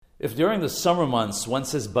If during the summer months one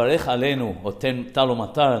says Barech Aleinu or Ten Talu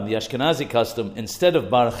Matar in the Ashkenazi custom instead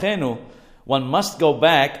of Barachenu, one must go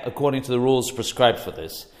back according to the rules prescribed for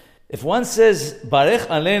this. If one says Barech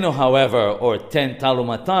Aleinu, however, or Ten Talu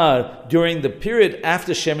Matar during the period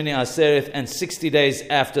after Shemini Aseret and 60 days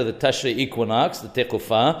after the Tashri equinox, the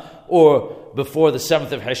Tekufah, or before the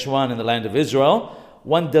 7th of Heshwan in the land of Israel,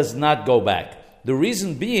 one does not go back. The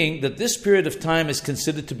reason being that this period of time is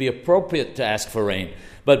considered to be appropriate to ask for rain.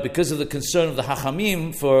 But because of the concern of the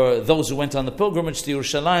Hachamim for those who went on the pilgrimage to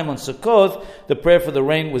Yerushalayim on Sukkot, the prayer for the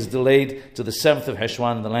rain was delayed to the 7th of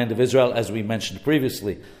Heshwan in the land of Israel, as we mentioned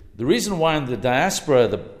previously. The reason why in the diaspora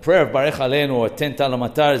the prayer of Barech Aleinu or Ten Talu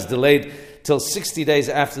Matar is delayed till 60 days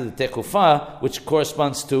after the Tekufah, which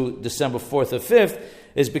corresponds to December 4th or 5th,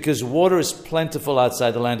 is because water is plentiful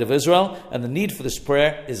outside the land of Israel, and the need for this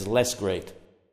prayer is less great.